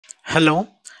Hello,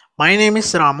 my name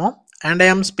is Ramo and I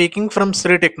am speaking from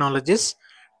Sri Technologies.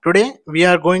 Today we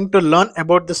are going to learn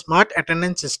about the smart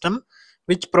attendance system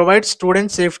which provides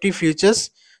student safety features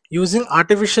using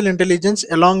artificial intelligence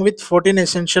along with 14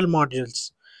 essential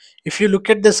modules. If you look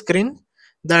at the screen,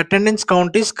 the attendance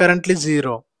count is currently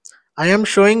 0. I am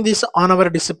showing this on our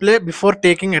display before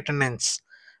taking attendance.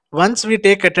 Once we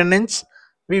take attendance,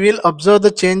 we will observe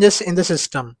the changes in the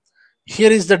system. Here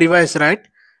is the device, right,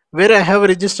 where I have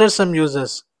registered some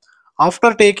users.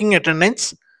 After taking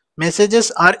attendance, messages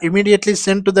are immediately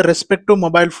sent to the respective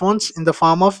mobile phones in the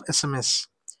form of SMS.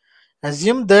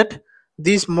 Assume that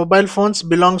these mobile phones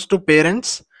belongs to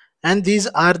parents and these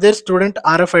are their student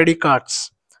RFID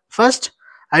cards. First,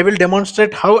 I will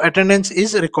demonstrate how attendance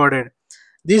is recorded.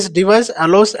 This device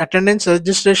allows attendance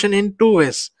registration in two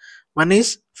ways. One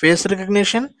is face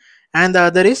recognition and the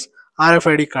other is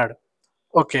RFID card.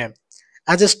 Okay.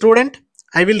 As a student,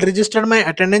 I will register my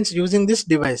attendance using this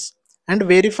device and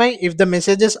verify if the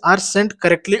messages are sent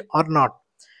correctly or not.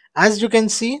 As you can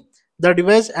see, the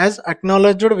device has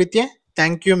acknowledged with a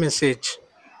thank you message.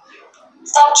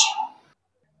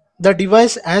 The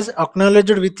device has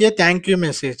acknowledged with a thank you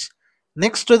message.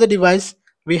 Next to the device,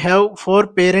 we have four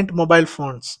parent mobile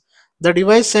phones. The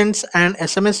device sends an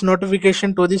SMS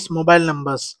notification to these mobile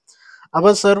numbers.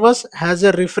 Our service has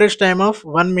a refresh time of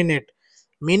 1 minute,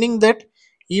 meaning that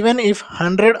even if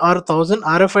 100 or 1000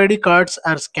 RFID cards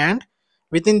are scanned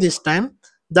within this time,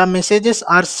 the messages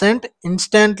are sent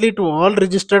instantly to all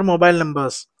registered mobile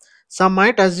numbers. Some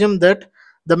might assume that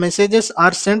the messages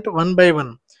are sent one by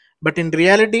one, but in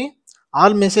reality,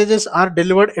 all messages are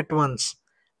delivered at once.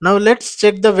 Now let's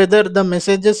check the whether the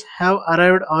messages have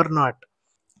arrived or not.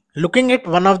 Looking at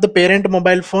one of the parent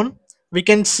mobile phone, we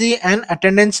can see an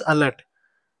attendance alert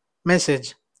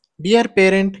message. Dear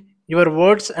parent, your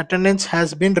word's attendance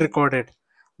has been recorded.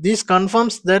 This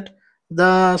confirms that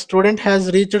the student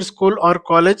has reached school or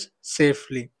college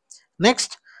safely.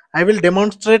 Next, I will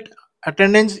demonstrate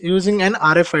attendance using an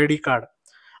RFID card.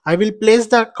 I will place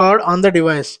the card on the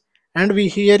device and we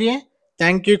hear a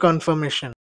thank you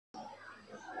confirmation.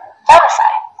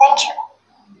 Thank you.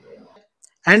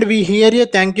 And we hear a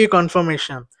thank you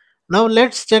confirmation. Now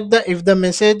let's check the if the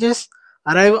messages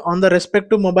arrive on the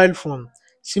respective mobile phone.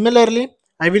 Similarly,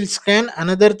 I will scan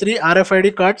another three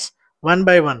RFID cards one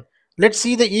by one. Let's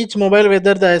see the each mobile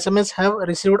whether the SMS have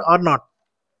received or not.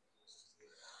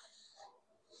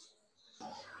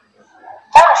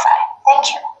 Verified. Thank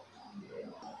you.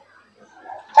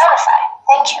 Verified.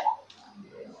 Thank you.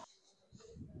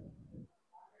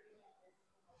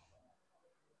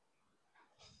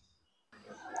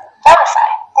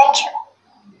 Verified. Thank you.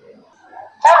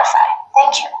 Verified.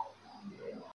 Thank you.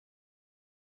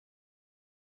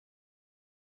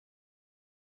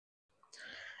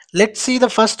 Let's see the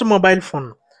first mobile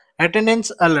phone. Attendance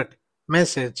alert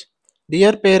message.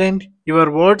 Dear parent,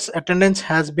 your word's attendance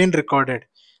has been recorded.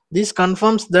 This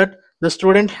confirms that the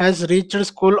student has reached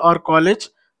school or college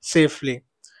safely,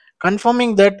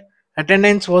 confirming that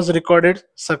attendance was recorded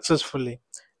successfully.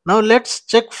 Now let's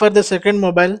check for the second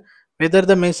mobile whether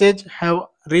the message have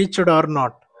reached or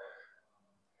not.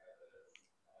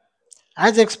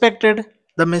 As expected,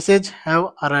 the message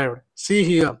have arrived. See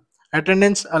here,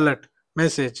 attendance alert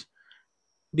message.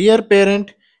 Dear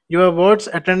parent, your word's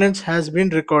attendance has been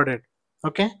recorded.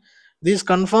 Okay. This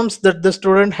confirms that the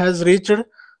student has reached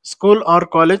school or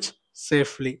college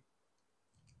safely.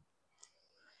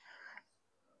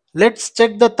 Let's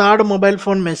check the third mobile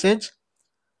phone message.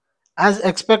 As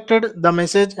expected, the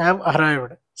message have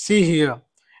arrived. See here.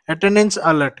 Attendance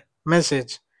alert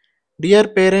message. Dear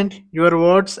parent, your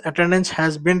word's attendance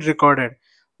has been recorded.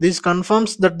 This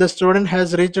confirms that the student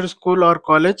has reached school or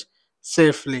college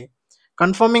safely,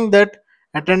 confirming that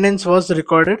attendance was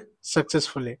recorded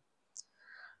successfully.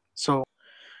 So,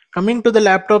 coming to the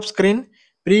laptop screen,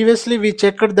 previously we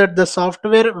checked that the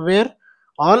software where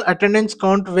all attendance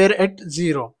count were at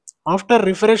 0. After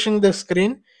refreshing the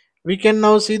screen, we can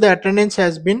now see the attendance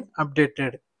has been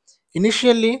updated.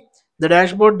 Initially, the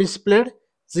dashboard displayed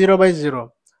 0 by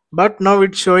 0, but now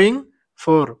it's showing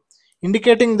 4,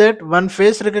 indicating that one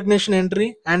face recognition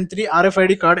entry and 3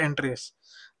 RFID card entries.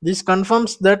 This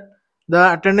confirms that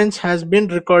the attendance has been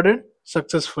recorded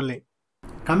successfully.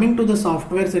 Coming to the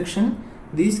software section,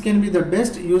 these can be the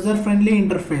best user-friendly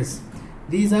interface.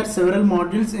 These are several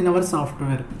modules in our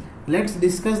software. Let's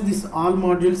discuss these all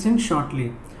modules in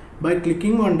shortly. By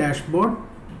clicking on dashboard,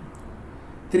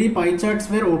 3 pie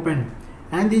charts were opened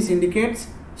and this indicates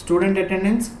student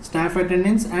attendance, staff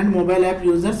attendance and mobile app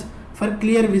users for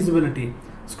clear visibility.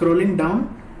 Scrolling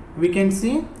down, we can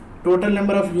see total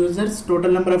number of users,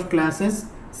 total number of classes,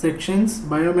 sections,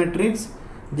 biometrics,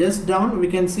 Just down we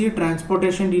can see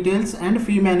transportation details and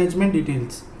fee management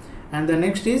details. And the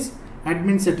next is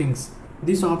admin settings.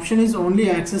 This option is only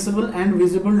accessible and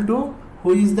visible to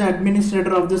who is the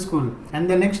administrator of the school. And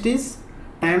the next is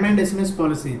time and SMS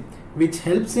policy, which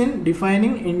helps in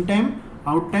defining in time,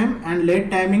 out time and late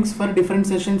timings for different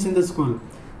sessions in the school.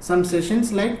 Some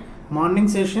sessions like morning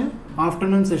session,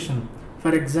 afternoon session.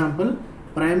 For example,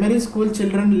 primary school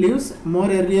children leaves more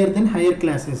earlier than higher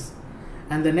classes.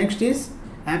 And the next is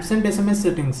absent SMS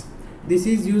settings. This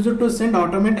is used to send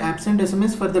automate absent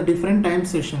SMS for the different time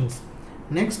sessions.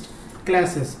 Next,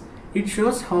 classes. It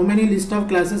shows how many list of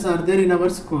classes are there in our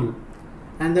school.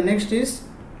 And the next is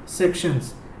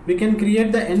sections. We can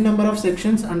create the n number of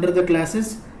sections under the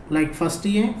classes like first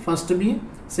A, first B,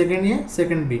 second A,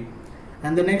 second B.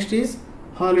 And the next is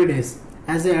holidays.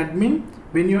 As an admin,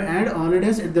 when you add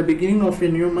holidays at the beginning of a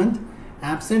new month,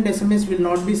 absent SMS will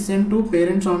not be sent to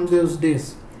parents on those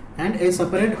days, and a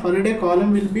separate holiday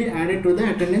column will be added to the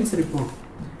attendance report.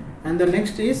 And the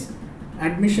next is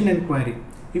admission inquiry.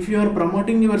 If you are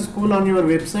promoting your school on your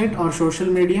website or social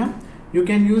media, you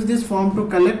can use this form to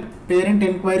collect parent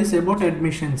inquiries about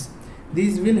admissions.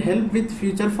 These will help with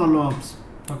future follow-ups.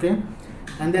 Okay.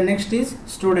 And the next is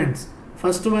students.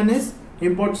 First one is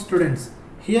import students.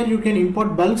 Here you can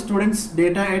import bulk students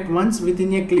data at once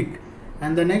within a click.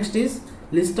 And the next is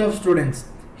list of students.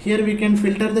 Here we can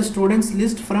filter the students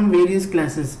list from various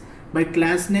classes by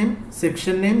class name,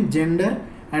 section name, gender,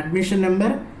 admission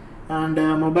number and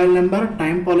mobile number,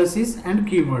 time policies and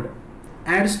keyword.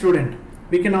 Add student.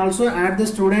 We can also add the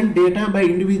student data by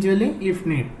individually if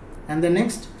need. And the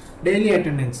next, daily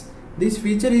attendance. This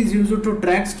feature is used to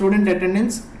track student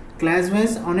attendance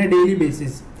class-wise on a daily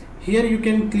basis. Here you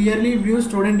can clearly view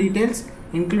student details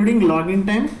including login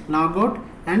time, logout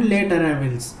and late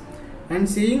arrivals. And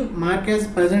seeing mark as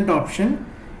present option,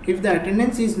 if the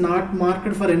attendance is not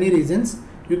marked for any reasons,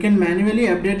 you can manually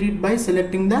update it by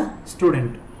selecting the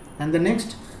student. And the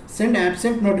next, send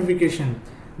absent notification.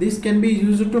 This can be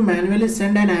used to manually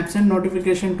send an absent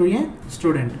notification to a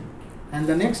student. And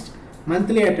the next,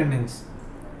 monthly attendance.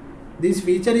 This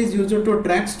feature is used to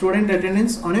track student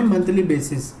attendance on a monthly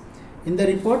basis. In the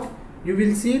report, you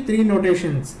will see three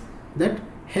notations that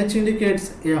H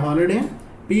indicates a holiday,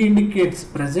 P indicates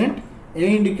present,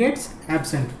 A indicates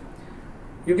absent.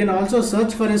 You can also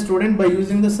search for a student by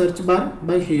using the search bar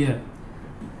by here.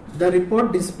 The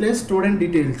report displays student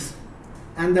details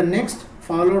and the next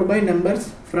followed by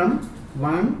numbers from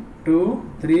 1,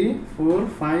 2, 3, 4,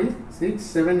 5, 6,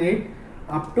 7, 8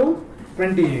 up to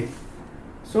 28.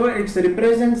 So it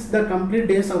represents the complete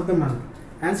days of the month,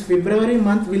 as February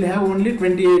month will have only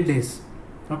 28 days.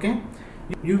 Okay.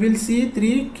 You will see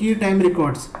three key time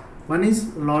records. One is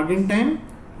login time,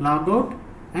 logout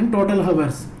and total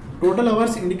hours. Total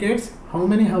hours indicates how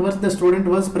many hours the student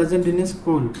was present in a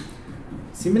school.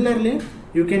 Similarly,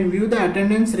 you can view the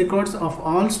attendance records of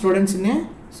all students in a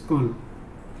school.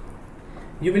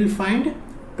 You will find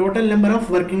total number of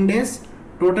working days,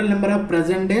 total number of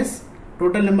present days,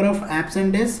 total number of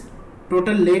absent days,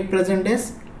 total late present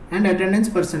days and attendance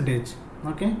percentage.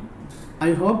 Okay.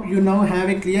 I hope you now have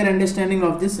a clear understanding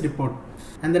of this report.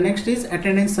 And the next is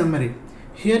attendance summary.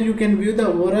 Here you can view the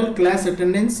overall class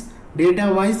attendance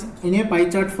data wise in a pie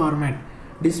chart format,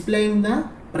 displaying the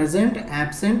present,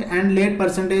 absent and late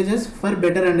percentages for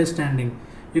better understanding.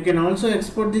 You can also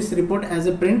export this report as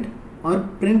a print or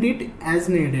print it as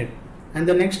needed. And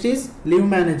the next is leave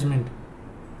management.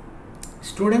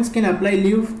 Students can apply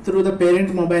leave through the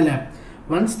parent mobile app.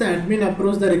 Once the admin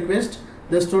approves the request,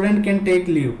 the student can take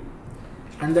leave.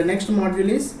 And the next module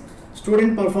is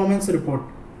student performance report.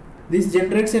 This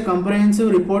generates a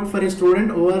comprehensive report for a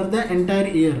student over the entire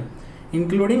year,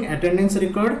 including attendance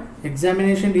record,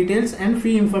 examination details and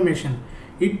fee information.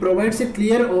 It provides a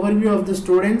clear overview of the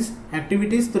students'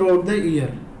 activities throughout the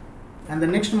year. And the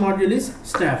next module is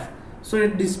staff. So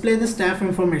it displays the staff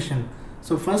information.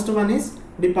 So first one is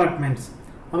departments.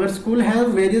 Our school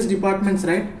has various departments,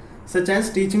 right? Such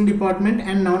as teaching department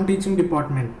and non-teaching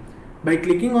department. By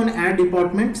clicking on add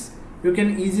departments, you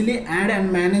can easily add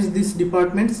and manage these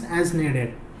departments as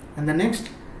needed. And the next,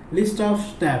 list of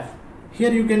staff.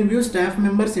 Here you can view staff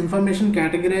members information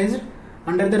categorized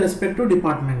under the respective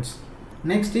departments.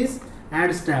 Next is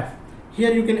add staff.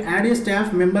 Here you can add a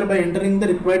staff member by entering the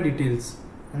required details.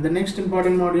 And the next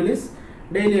important module is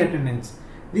daily attendance.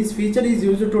 This feature is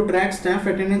used to track staff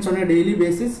attendance on a daily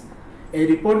basis. A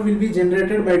report will be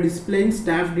generated by displaying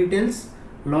staff details,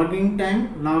 login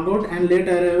time, logout and late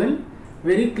arrival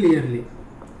very clearly.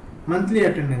 Monthly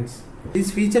attendance.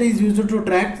 This feature is used to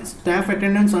track staff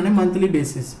attendance on a monthly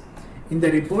basis. In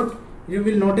the report, you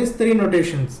will notice three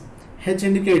notations. H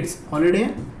indicates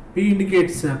holiday, P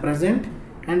indicates present,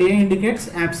 and A indicates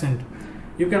absent.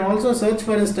 You can also search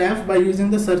for a staff by using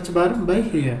the search bar by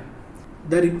here.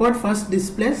 The report first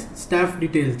displays staff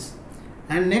details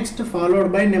and next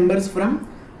followed by numbers from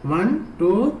 1,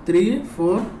 2, 3,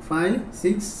 4, 5,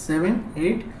 6, 7,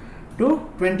 8 to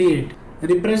 28.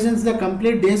 Represents the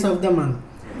complete days of the month.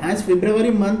 As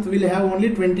February month will have only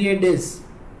 28 days.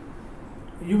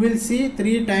 You will see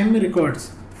 3 time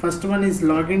records. First one is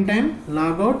login time,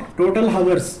 logout, total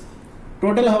hours.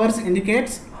 Total hours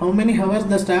indicates how many hours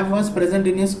the staff was present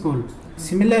in a school.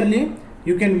 Similarly,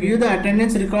 you can view the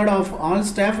attendance record of all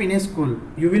staff in a school.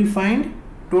 You will find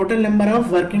total number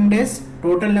of working days,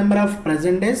 total number of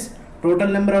present days, total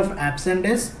number of absent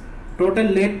days, total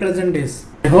late present days.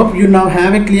 I hope you now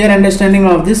have a clear understanding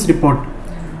of this report.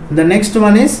 The next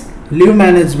one is leave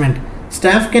management.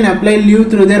 Staff can apply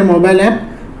leave through their mobile app.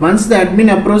 Once the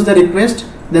admin approves the request,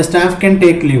 the staff can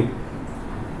take leave.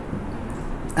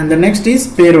 And the next is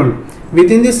payroll.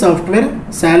 Within this software,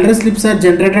 salary slips are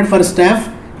generated for staff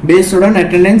based on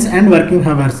attendance and working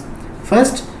hours.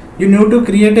 First, you need to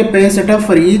create a pay setup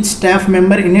for each staff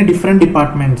member in a different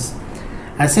departments.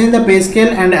 Assign the pay scale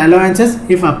and allowances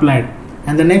if applied.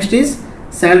 And the next is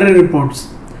salary reports.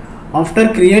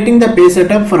 After creating the pay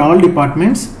setup for all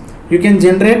departments, you can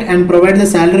generate and provide the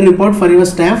salary report for your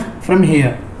staff from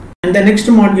here. And the next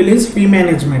module is fee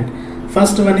management.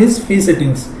 First one is fee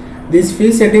settings. These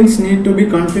fee settings need to be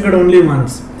configured only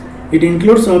once. It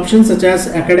includes options such as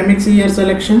academic year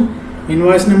selection,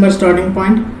 invoice number starting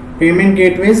point, payment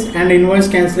gateways and invoice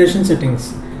cancellation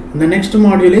settings. The next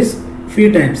module is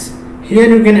fee types. Here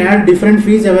you can add different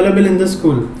fees available in the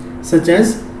school such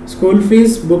as school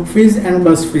fees, book fees and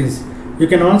bus fees. You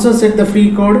can also set the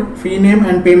fee code, fee name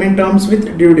and payment terms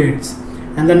with due dates.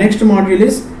 And the next module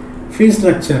is fee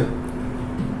structure.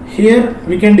 Here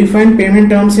we can define payment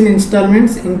terms in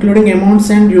installments including amounts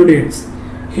and due dates.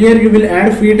 Here you will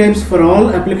add fee types for all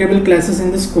applicable classes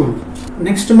in the school.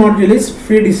 Next module is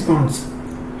fee discounts.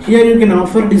 Here you can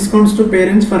offer discounts to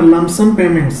parents for lump sum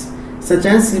payments such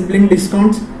as sibling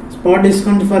discounts, spot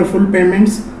discounts for full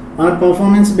payments or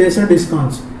performance based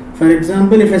discounts. For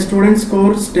example, if a student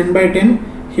scores 10 by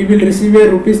 10, he will receive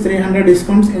a Rs 300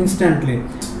 discounts instantly.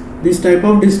 This type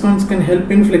of discounts can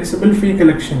help in flexible fee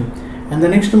collection. And the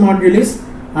next module is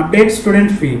update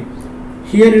student fee.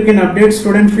 Here you can update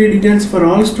student fee details for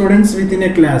all students within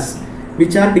a class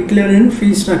which are declared in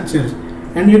fee structure,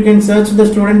 and you can search the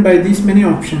student by these many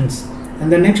options.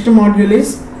 And the next module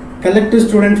is collect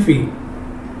student fee.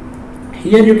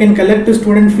 Here you can collect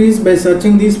student fees by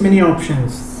searching these many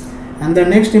options. And the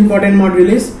next important module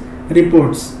is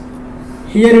reports.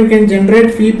 Here you can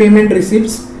generate fee payment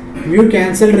receipts, view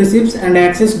cancelled receipts and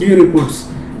access due reports.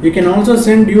 You can also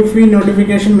send due fee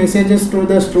notification messages to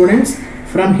the students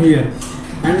from here.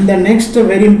 And the next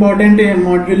very important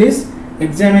module is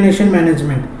examination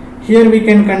management. Here we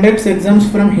can conduct exams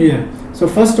from here. So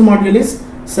first module is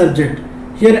subject.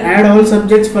 Here add all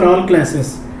subjects for all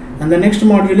classes. And the next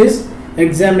module is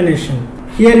examination.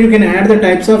 Here you can add the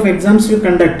types of exams you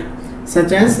conduct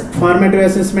such as formative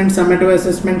assessment, summative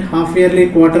assessment, half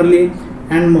yearly, quarterly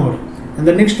and more. And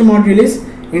the next module is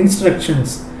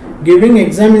instructions. Giving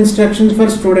exam instructions for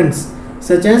students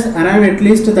such as arrive at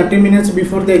least 30 minutes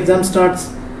before the exam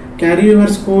starts, carry your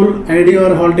school ID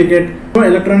or hall ticket,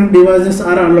 electronic devices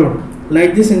are allowed,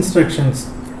 like these instructions.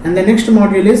 And the next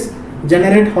module is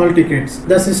generate hall tickets.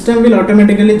 The system will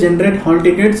automatically generate hall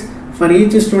tickets for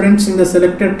each student in the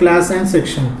selected class and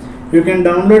section. You can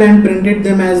download and print it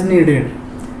them as needed.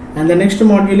 And the next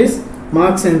module is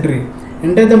marks entry.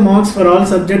 Enter the marks for all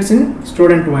subjects in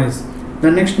student wise.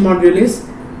 The next module is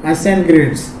assign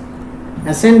grades.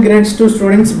 Assign grades to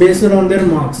students based on their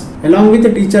marks along with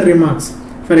the teacher remarks.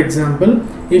 For example,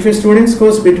 if a student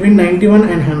scores between 91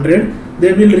 and 100,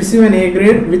 they will receive an A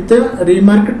grade with the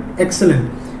remark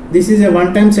excellent. This is a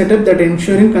one-time setup that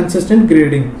ensuring consistent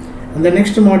grading. And the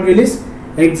next module is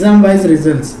exam wise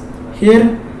results.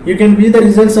 Here you can view the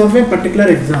results of a particular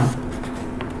exam.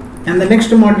 And the next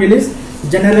module is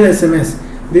general SMS.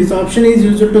 This option is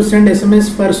used to send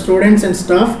SMS for students and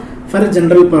staff for a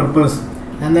general purpose.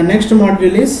 And the next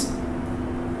module is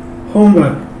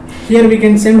homework. Here we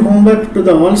can send homework to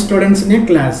the all students in a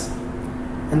class.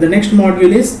 And the next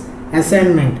module is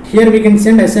assignment. Here we can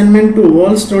send assignment to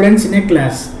all students in a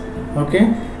class. Okay.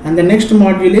 And the next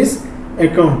module is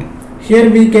account. Here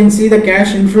we can see the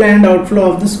cash inflow and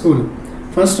outflow of the school.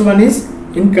 First one is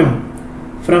income.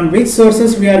 From which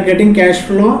sources we are getting cash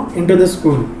flow into the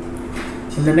school.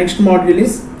 And the next module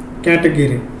is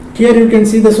category. Here you can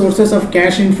see the sources of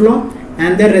cash inflow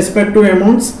and their respective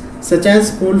amounts such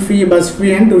as school fee, bus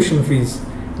fee and tuition fees.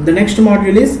 The next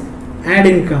module is add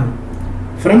income.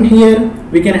 From here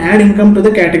we can add income to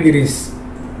the categories.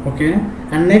 Okay,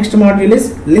 and next module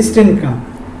is list income.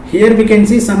 Here we can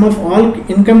see sum of all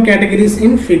income categories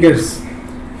in figures.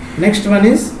 Next one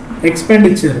is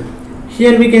expenditure.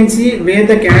 Here we can see where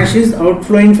the cash is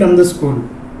outflowing from the school.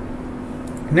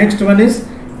 Next one is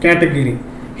category.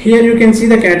 Here you can see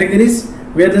the categories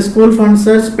where the school funds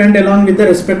are spent along with the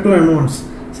respective amounts,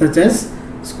 such as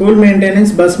school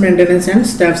maintenance, bus maintenance and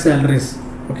staff salaries.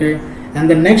 Okay, and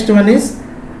the next one is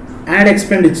add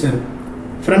expenditure.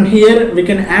 From here we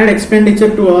can add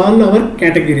expenditure to all our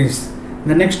categories.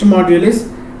 The next module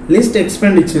is list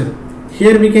expenditure.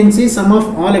 Here we can see sum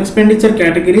of all expenditure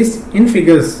categories in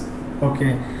figures.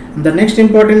 Okay, and the next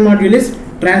important module is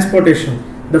transportation.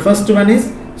 The first one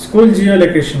is school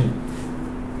geolocation.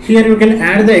 Here you can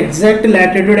add the exact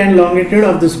latitude and longitude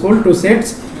of the school to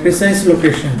its precise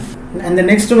location. And the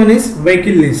next one is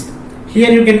vehicle list.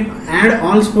 Here you can add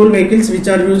all school vehicles which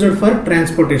are used for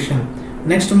transportation.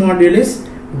 Next module is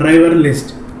driver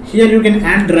list. Here you can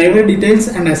add driver details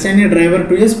and assign a driver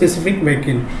to a specific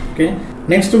vehicle. Okay.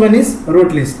 Next one is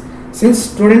route list. Since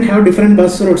students have different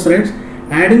bus routes, right?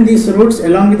 Adding these routes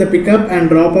along with the pickup and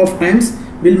drop off times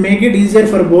will make it easier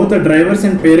for both the drivers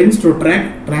and parents to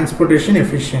track transportation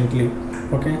efficiently.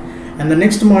 Okay. And the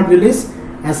next module is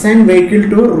assign vehicle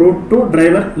to route to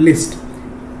driver list.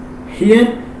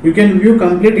 Here you can view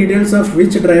complete details of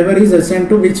which driver is assigned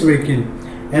to which vehicle,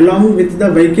 along with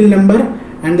the vehicle number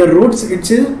and the routes it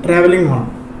is traveling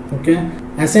on. Okay.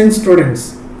 Assign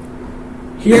students.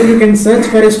 Here you can search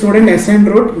for a student assigned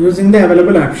route using the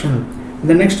available option.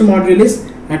 The next module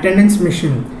is attendance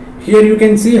mission. Here you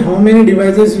can see how many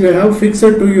devices you have fixed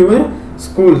to your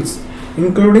schools,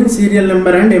 including serial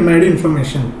number and MID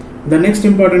information. The next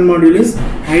important module is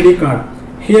ID card.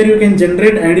 Here you can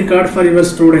generate ID card for your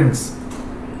students.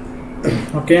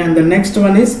 Okay, and the next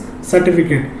one is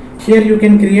certificate. Here you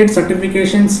can create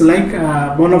certifications like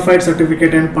bona fide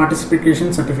certificate and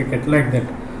participation certificate, like that.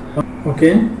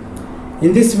 Okay,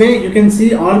 in this way you can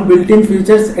see all built-in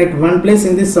features at one place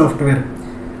in this software.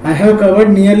 I have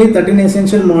covered nearly 13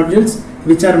 essential modules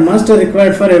which are must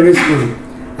required for every school.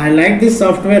 I like this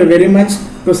software very much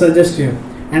to suggest you.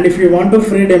 And if you want a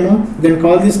free demo, then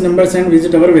call these numbers and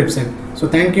visit our website. So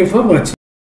thank you for watching.